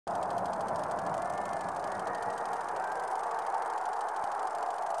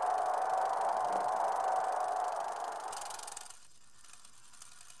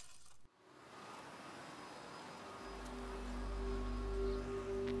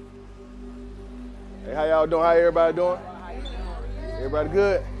Hey, how y'all doing? How everybody doing? Everybody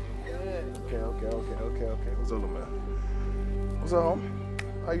good? Okay. What's up, little man? What's up,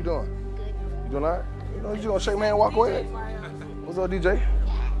 homie? How you doing? Good. You doing all right? You know, you gonna shake my hand and walk away? What's up, DJ?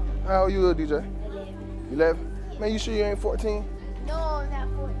 How old you, DJ? 11. Man, you sure you ain't 14? No, I'm not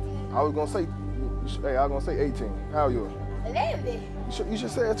 14. I was gonna say, hey, I was gonna say 18. How old you? 11. You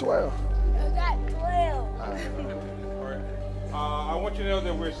should say 12. I got 12. I want you to know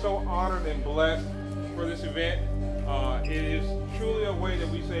that we're so honored and blessed for this event. It is truly a way that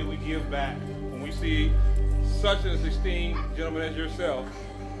we say we give back. When we see such an esteemed gentleman as yourself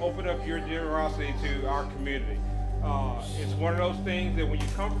open up your generosity to our community. It's one of those things that when you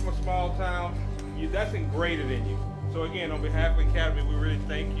come from a small town, that's ingrained in you. So again, on behalf of the Academy, we really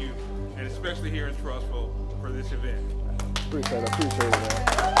thank you, and especially here in Trussville, for this event. Appreciate it,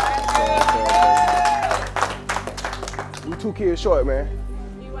 man. We 2 kids short, man.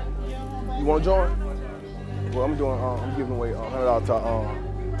 You want to join? Well, I'm giving away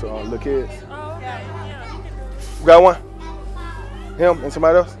 $100 to little kids. You got one? Him and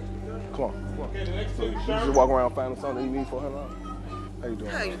somebody else? Come on. Okay, the next two, You just walk around finding something you need for $100. How you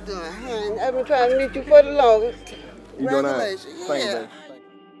doing? How you doing, hon? I've been trying to meet you for the longest. You doing all right? Congratulations. Thank you, Yeah. baby.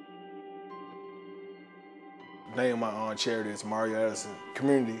 The name of my charity is Mario Addison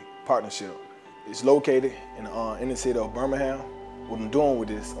Community Partnership. It's located in the city of Birmingham. What I'm doing with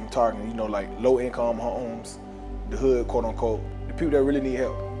this, I'm targeting, you know, like low-income homes, the hood, quote unquote, the people that really need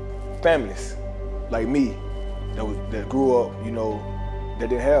help. Families like me that grew up, you know, that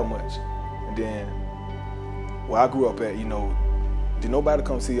didn't have much. And then where I grew up at, you know, did nobody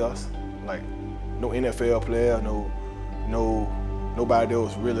come see us? Like no NFL player, nobody that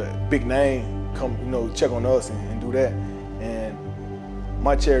was really a big name come, you know, check on us and do that. And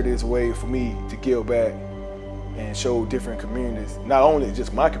my charity is a way for me to give back and show different communities, not only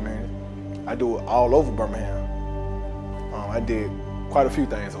just my community, I do it all over Birmingham. I did quite a few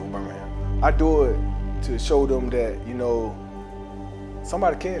things over Birmingham. I do it to show them that, you know,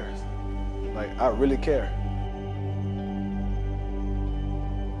 somebody cares. Like, I really care.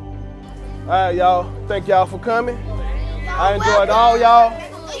 All right, y'all. Thank y'all for coming. I enjoyed all y'all.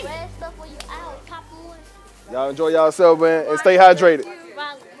 Y'all enjoy yourself, man, and stay hydrated.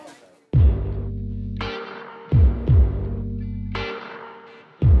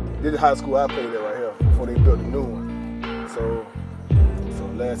 This is high school I played at right here before they built the new one. So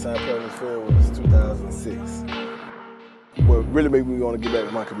last time I played in this field was 2006. What really made me want to get back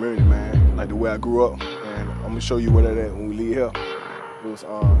to my community, man, like the way I grew up, and I'm gonna show you where that at when we leave here.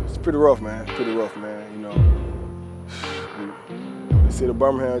 It's pretty rough, man. You know, the city of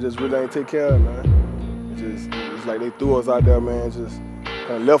Birmingham just really ain't take care of it, man. It's like they threw us out there, man. Just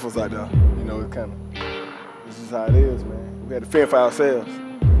kind of left us out there. You know, this is how it is, man. We had to fend for ourselves.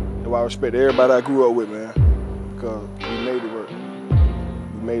 That's why I respect everybody I grew up with, man, because we made it work.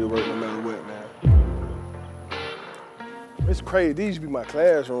 We made it work no matter what, man. It's crazy. These used to be my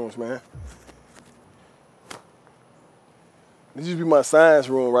classrooms, man. This used to be my science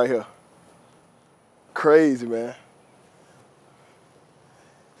room right here. Crazy, man.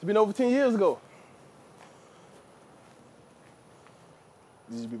 It's been over 10 years ago.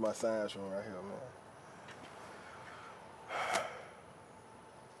 This used to be my science room right here, man.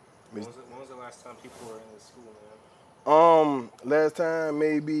 When was the last time people were in the school, man? Last time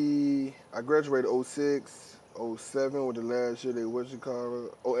maybe I graduated 06, 07 with the last year they what you call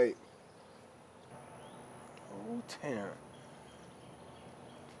it? 08. 010.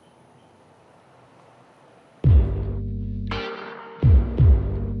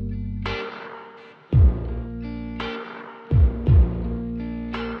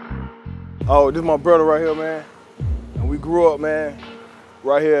 Oh, this is my brother right here, man. And we grew up, man,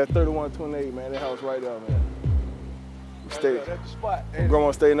 right here at 3128, man. That house right there, man. We stayed. That's the spot. My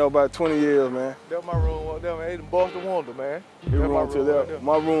grandma stayed there about 20 years, man. That's my room up there, man. It's the Boston Wonder, man.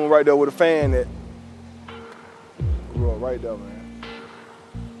 My room right there with a fan at. Grew up right there, man.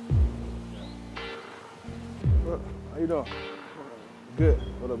 How you doing? Good.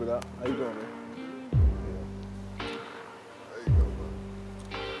 What up, big dog? How you doing, man?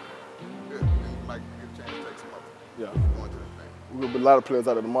 Yeah. We're gonna be a lot of players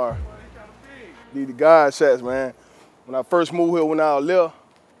out of tomorrow. These the guard shots, man. When I first moved here, when I was little,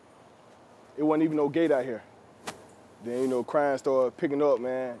 it wasn't even no gate out here. Then, you know, crime started picking up,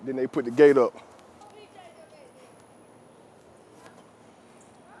 man. Then they put the gate up.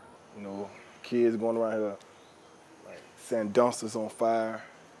 You know, kids going around here, like, setting dumpsters on fire.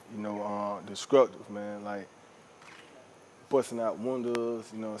 You know, destructive, man. Like, busting out windows,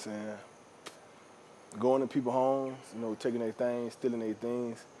 you know what I'm saying? Going to people's homes, you know, taking their things, stealing their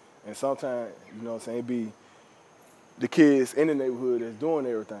things. And sometimes, you know what I'm saying, it be the kids in the neighborhood that's doing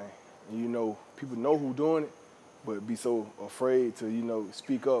everything. And you know, people know who's doing it, but be so afraid to, you know,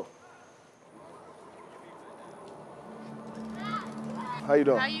 speak up. How you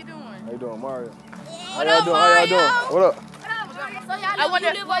doing? How you doing? How you doing, Mario? What up, Mario? How y'all doing? What up? So y'all live over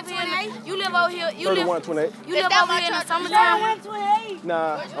here. You live over here. You live 3128. You live over here in the summertime.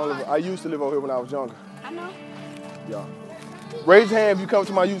 Nah, I used to live over here when I was younger. I know. Yeah. Raise your hand if you come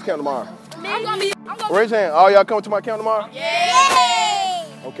to my youth camp tomorrow. I'm gonna be. Raise your hand. All y'all coming to my camp tomorrow?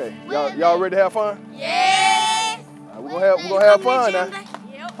 Yeah. Okay. Y'all ready to have fun? Yeah. We're gonna have fun now.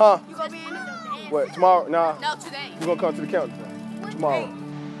 Huh? You gonna be in the What, tomorrow? Nah. No, today. We're gonna come to the camp tomorrow.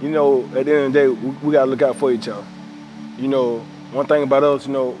 You know, at the end of the day, we gotta look out for each other. You know, one thing about us,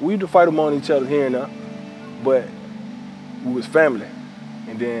 you know, we used to fight among each other here and there, but we was family.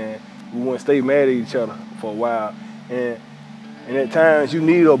 And then we wouldn't stay mad at each other for a while. And at times you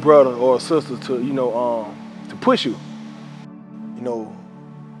need a brother or a sister to, you know, to push you. You know,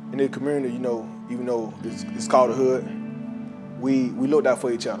 in the community, you know, even though it's called a hood, we looked out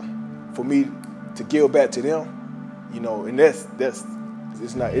for each other. For me to give back to them, you know, and it's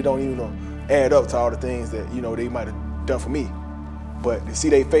not, it don't even add up to all the things that, you know, they might have done for me. But to see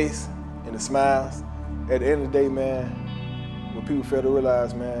their face and the smiles, at the end of the day, man, what people fail to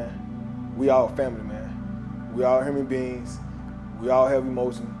realize, man, we all family, man. We all human beings. We all have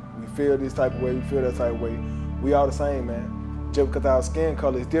emotions. We feel this type of way, we feel that type of way. We all the same, man. Just because our skin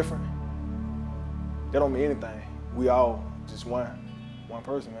color is different, that don't mean anything. We all just one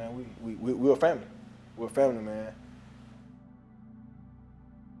person, man. We're a family. We're a family, man.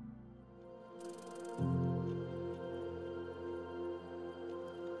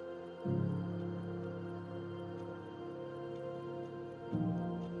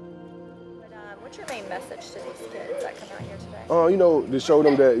 What's your main message to these kids that come out here today? You know, to show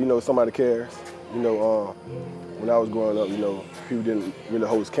them that, you know, somebody cares. You know, when I was growing up, you know, people didn't really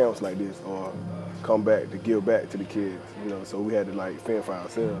host camps like this or come back to give back to the kids, you know, so we had to like fend for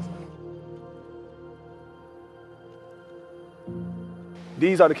ourselves.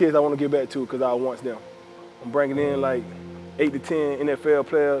 These are the kids I want to give back to because I want them. I'm bringing in like 8 to 10 NFL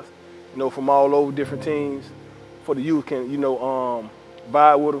players, you know, from all over different teams, for the youth can, you know,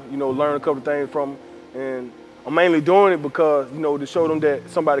 vibe with them, you know, learn a couple of things from them. And I'm mainly doing it because, you know, to show them that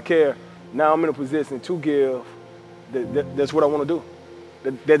somebody cares. Now I'm in a position to give. That's what I want to do.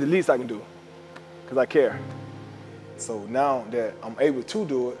 That's the least I can do, because I care. So now that I'm able to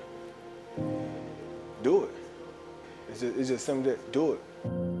do it, do it. It's just something that do it.